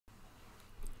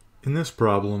In this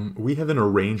problem, we have an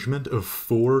arrangement of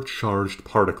 4 charged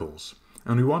particles,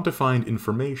 and we want to find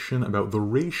information about the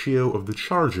ratio of the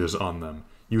charges on them,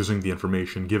 using the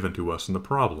information given to us in the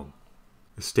problem.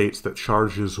 It states that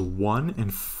charges 1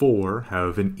 and 4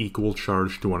 have an equal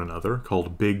charge to one another,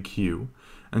 called big Q,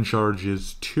 and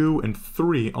charges 2 and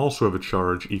 3 also have a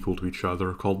charge equal to each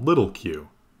other, called little q.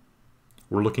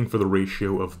 We're looking for the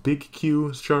ratio of big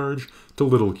Q's charge to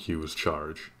little q's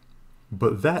charge.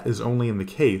 But that is only in the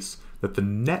case that the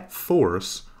net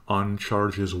force on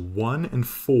charges 1 and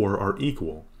 4 are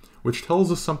equal, which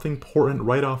tells us something important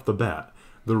right off the bat.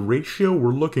 The ratio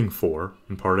we're looking for,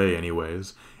 in part A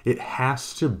anyways, it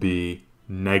has to be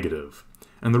negative.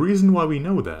 And the reason why we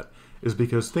know that is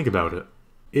because, think about it,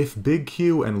 if big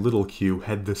Q and little q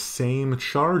had the same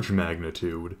charge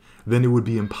magnitude, then it would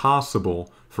be impossible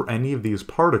for any of these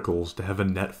particles to have a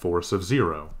net force of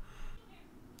 0.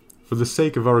 For the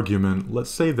sake of argument, let's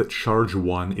say that charge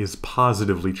 1 is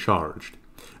positively charged.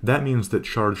 That means that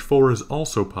charge 4 is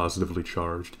also positively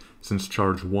charged, since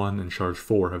charge 1 and charge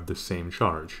 4 have the same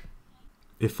charge.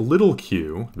 If little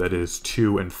q, that is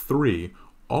 2 and 3,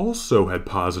 also had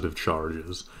positive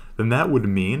charges, then that would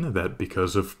mean that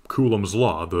because of Coulomb's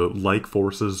law, the like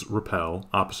forces repel,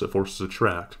 opposite forces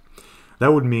attract,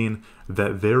 that would mean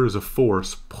that there is a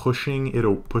force pushing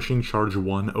charge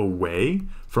 1 away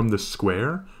from the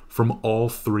square from all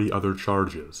 3 other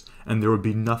charges, and there would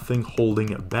be nothing holding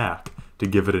it back to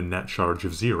give it a net charge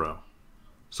of 0.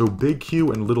 So big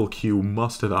Q and little q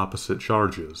must have opposite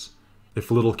charges. If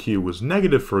little q was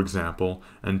negative, for example,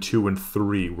 and 2 and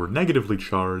 3 were negatively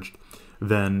charged,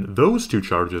 then those 2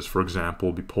 charges, for example,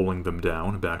 would be pulling them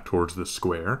down back towards the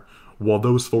square, while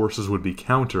those forces would be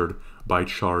countered by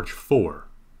charge 4,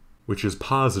 which is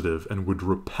positive and would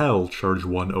repel charge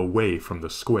 1 away from the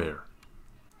square.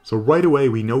 So right away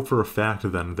we know for a fact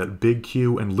then that big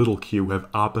Q and little q have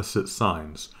opposite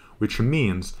signs, which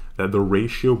means that the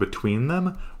ratio between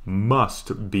them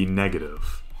must be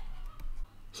negative.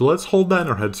 So let's hold that in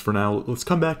our heads for now. Let's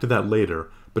come back to that later,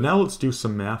 but now let's do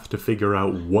some math to figure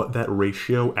out what that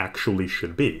ratio actually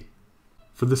should be.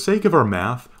 For the sake of our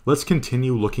math, let's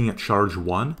continue looking at charge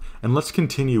 1, and let's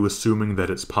continue assuming that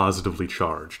it's positively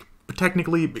charged. But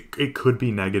technically, it could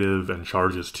be negative, and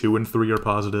charges 2 and 3 are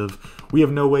positive. We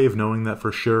have no way of knowing that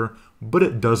for sure, but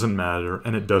it doesn't matter,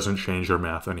 and it doesn't change our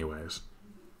math anyways.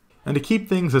 And to keep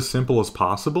things as simple as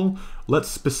possible, let's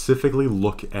specifically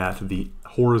look at the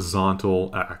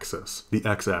horizontal axis, the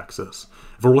x-axis.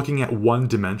 If we're looking at one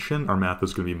dimension, our math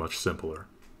is going to be much simpler.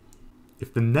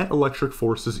 If the net electric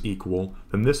force is equal,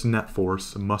 then this net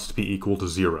force must be equal to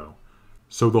 0.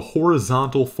 So the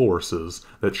horizontal forces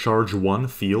that charge 1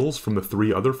 feels from the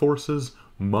 3 other forces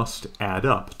must add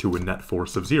up to a net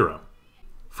force of 0.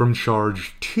 From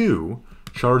charge 2,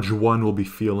 charge 1 will be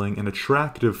feeling an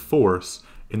attractive force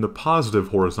in the positive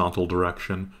horizontal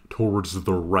direction towards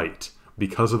the right,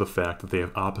 because of the fact that they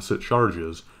have opposite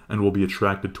charges and will be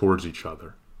attracted towards each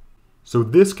other. So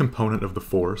this component of the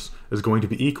force is going to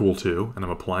be equal to, and I'm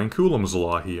applying Coulomb's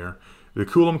law here, the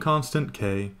Coulomb constant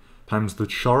K times the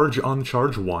charge on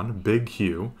charge 1, big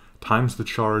Q, times the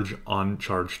charge on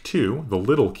charge 2, the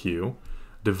little q,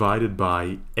 divided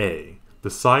by A, the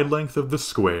side length of the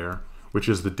square, which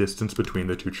is the distance between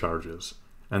the 2 charges.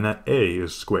 And that A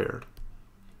is squared,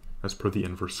 as per the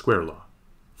inverse square law.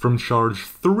 From charge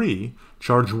 3,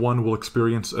 charge 1 will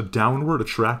experience a downward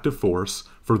attractive force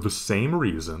for the same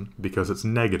reason, because it's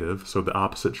negative, so the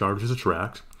opposite charges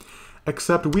attract,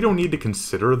 except we don't need to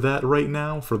consider that right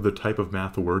now for the type of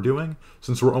math we're doing,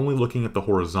 since we're only looking at the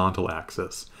horizontal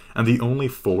axis, and the only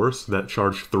force that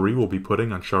charge 3 will be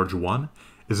putting on charge 1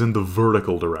 is in the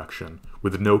vertical direction,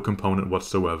 with no component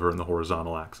whatsoever in the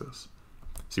horizontal axis.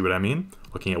 See what I mean?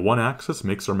 Looking at one axis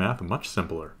makes our math much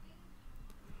simpler.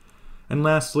 And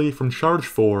lastly, from charge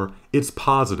 4, it's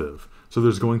positive, so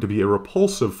there's going to be a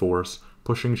repulsive force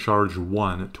pushing charge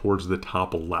 1 towards the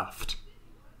top left.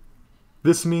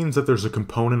 This means that there's a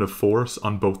component of force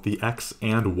on both the x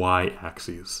and y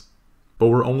axes. But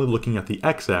we're only looking at the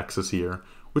x-axis here,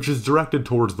 which is directed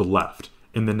towards the left,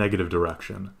 in the negative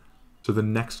direction. So the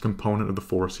next component of the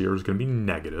force here is going to be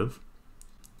negative,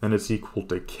 and it's equal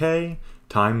to K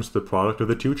times the product of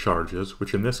the 2 charges,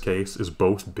 which in this case is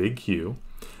both big Q,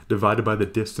 divided by the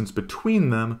distance between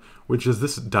them, which is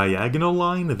this diagonal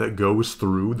line that goes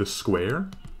through the square.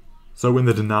 So in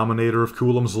the denominator of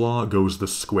Coulomb's law goes the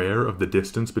square of the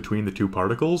distance between the 2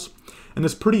 particles, and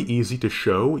it's pretty easy to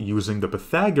show using the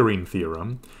Pythagorean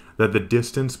theorem that the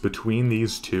distance between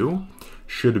these 2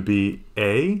 should be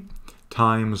A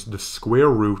times the square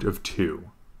root of 2.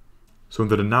 So in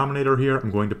the denominator here, I'm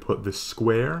going to put the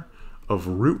square of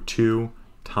root 2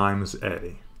 times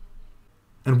A.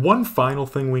 And one final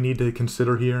thing we need to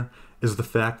consider here is the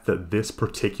fact that this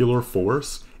particular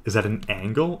force is at an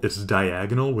angle, it's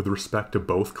diagonal with respect to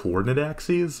both coordinate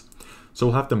axes, so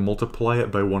we'll have to multiply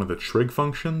it by one of the trig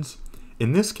functions.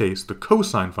 In this case, the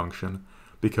cosine function,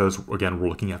 because again we're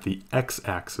looking at the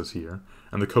x-axis here,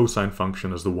 and the cosine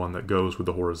function is the one that goes with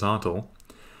the horizontal,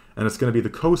 and it's going to be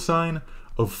the cosine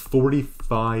of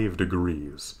 45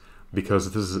 degrees,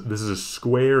 because this is a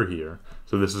square here,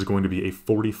 so this is going to be a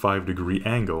 45-degree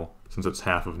angle since it's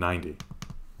half of 90.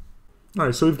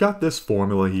 Alright, so we've got this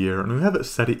formula here, and we have it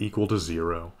set it equal to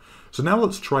 0. So now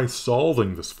let's try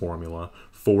solving this formula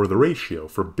for the ratio,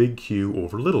 for big Q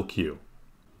over little q.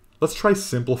 Let's try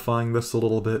simplifying this a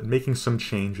little bit, making some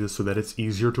changes so that it's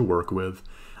easier to work with.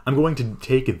 I'm going to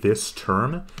take this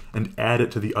term and add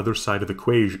it to the other side of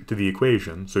the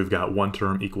equation, so we've got one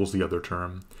term equals the other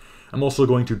term. I'm also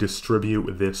going to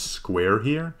distribute this square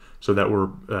here, so that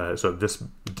so this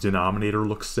denominator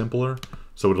looks simpler.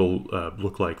 So it'll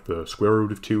look like the square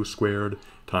root of 2 squared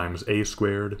times a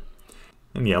squared.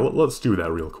 And yeah, let's do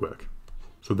that real quick.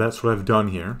 So that's what I've done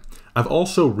here. I've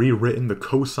also rewritten the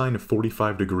cosine of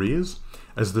 45 degrees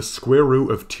as the square root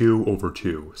of 2 over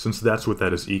 2, since that's what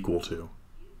that is equal to.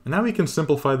 And now we can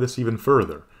simplify this even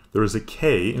further. There is a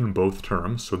k in both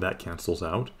terms, so that cancels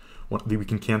out. We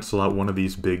can cancel out one of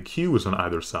these big q's on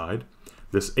either side.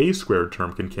 This a squared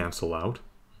term can cancel out.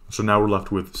 So now we're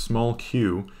left with small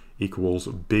q equals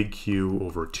big Q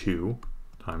over 2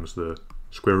 times the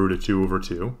square root of 2 over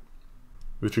 2,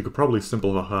 which we could probably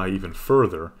simplify even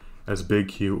further as big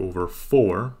Q over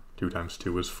 4, 2 times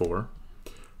 2 is 4,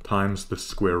 times the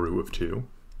square root of 2.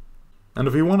 And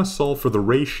if we want to solve for the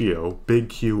ratio big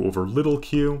Q over little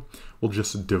q, we'll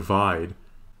just divide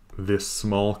this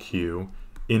small q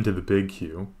into the big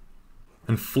Q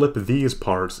and flip these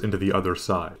parts into the other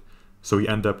side. So we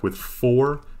end up with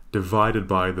 4 divided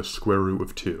by the square root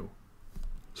of 2.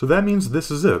 So that means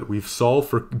this is it. We've solved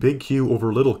for big Q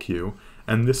over little q,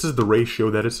 and this is the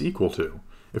ratio that it's equal to.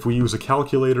 If we use a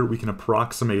calculator, we can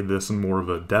approximate this in more of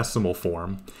a decimal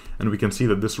form, and we can see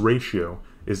that this ratio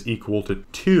is equal to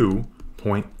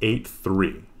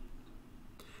 2.83.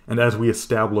 And as we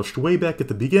established way back at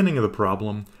the beginning of the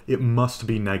problem, it must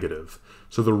be negative.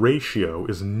 So the ratio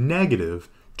is negative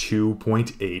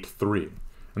 2.83.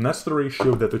 And that's the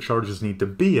ratio that the charges need to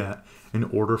be at in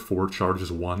order for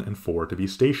charges 1 and 4 to be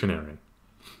stationary.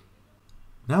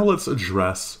 Now let's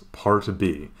address part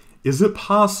B. Is it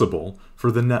possible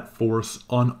for the net force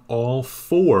on all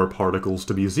 4 particles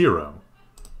to be 0?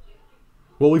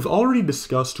 Well, we've already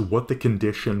discussed what the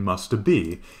condition must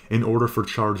be in order for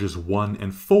charges 1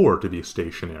 and 4 to be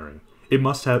stationary. There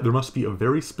must be a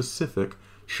very specific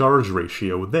charge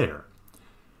ratio there.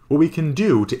 What we can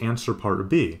do to answer part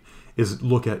B is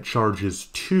look at charges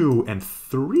 2 and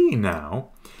 3 now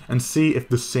and see if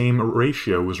the same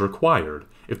ratio is required.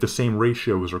 If the same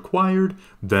ratio is required,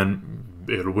 then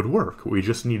it would work. We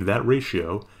just need that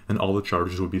ratio and all the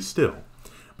charges would be still.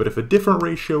 But if a different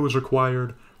ratio is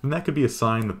required, then that could be a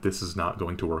sign that this is not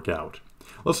going to work out.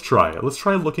 Let's try it. Let's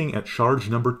try looking at charge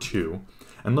number 2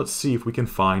 and let's see if we can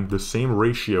find the same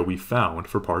ratio we found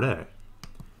for part A.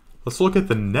 Let's look at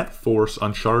the net force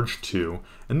on charge 2,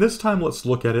 and this time let's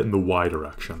look at it in the y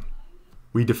direction.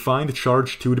 We defined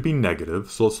charge 2 to be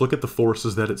negative, so let's look at the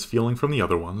forces that it's feeling from the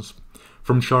other ones.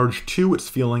 From charge 2, it's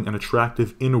feeling an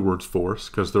attractive inwards force,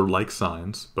 because they're like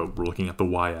signs, but we're looking at the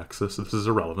y-axis, so this is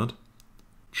irrelevant.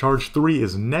 Charge 3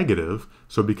 is negative,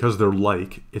 so because they're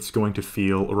like, it's going to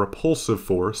feel a repulsive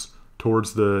force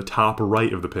towards the top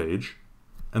right of the page.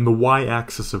 And the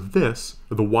y-axis of this,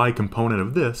 or the y component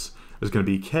of this, is going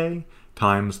to be k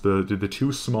times the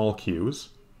 2 small q's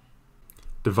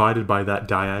divided by that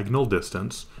diagonal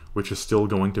distance, which is still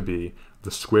going to be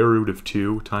the square root of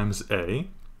 2 times a,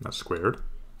 that's squared.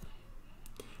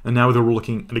 And now that we're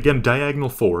looking at, again, diagonal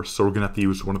force, so we're going to have to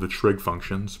use one of the trig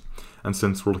functions. And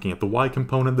since we're looking at the y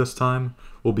component this time,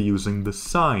 we'll be using the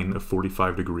sine of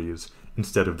 45 degrees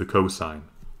instead of the cosine.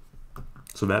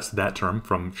 So that's that term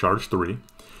from charge 3.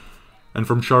 And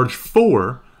from charge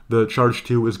 4, the charge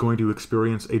 2 is going to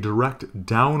experience a direct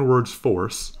downwards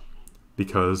force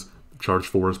because charge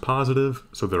 4 is positive,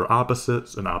 so they're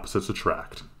opposites, and opposites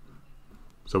attract.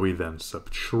 So we then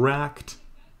subtract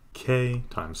k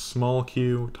times small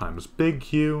q times big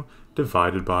Q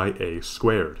divided by a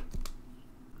squared.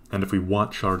 And if we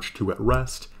want charge 2 at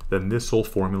rest, then this whole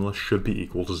formula should be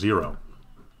equal to 0.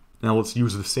 Now let's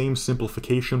use the same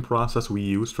simplification process we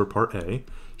used for part A,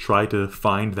 try to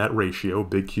find that ratio,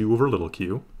 big Q over little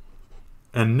q,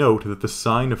 and note that the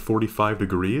sine of 45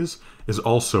 degrees is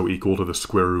also equal to the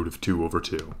square root of 2 over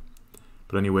 2.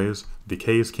 But anyways, the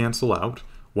k's cancel out,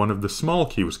 one of the small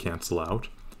q's cancel out,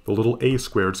 the little a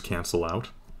squareds cancel out.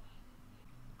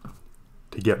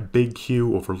 To get big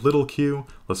Q over little q,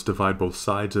 let's divide both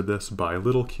sides of this by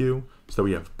little q, so that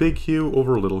we have big Q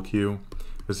over little q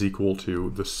is equal to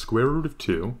the square root of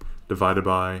 2 divided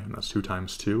by, and that's 2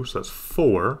 times 2, so that's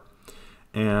 4.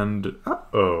 And,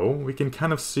 we can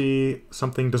kind of see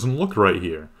something doesn't look right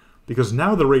here, because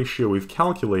now the ratio we've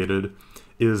calculated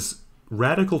is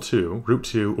radical 2, root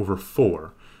 2, over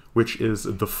 4, which is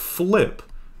the flip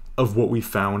of what we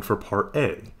found for part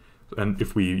A. And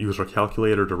if we use our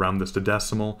calculator to round this to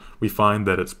decimal, we find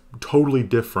that it's totally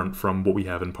different from what we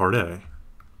have in part A.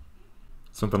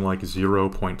 Something like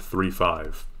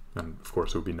 0.35, and of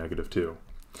course it would be negative 2.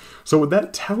 So what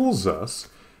that tells us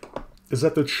is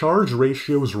that the charge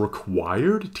ratios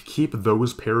required to keep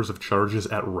those pairs of charges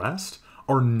at rest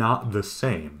are not the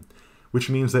same, which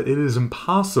means that it is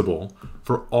impossible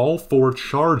for all 4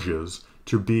 charges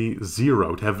to be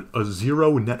 0, to have a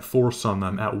 0 net force on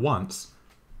them at once,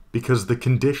 because the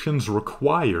conditions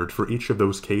required for each of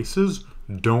those cases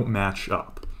don't match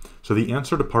up. So the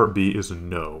answer to part B is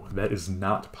no, that is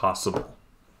not possible.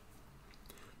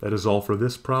 That is all for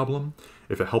this problem.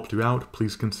 If it helped you out,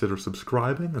 please consider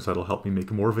subscribing, as that'll help me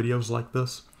make more videos like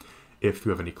this. If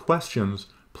you have any questions,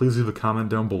 please leave a comment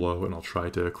down below and I'll try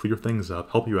to clear things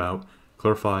up, help you out,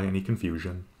 clarify any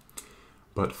confusion.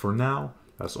 But for now,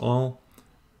 that's all,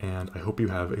 and I hope you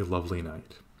have a lovely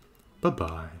night.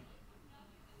 Bye-bye.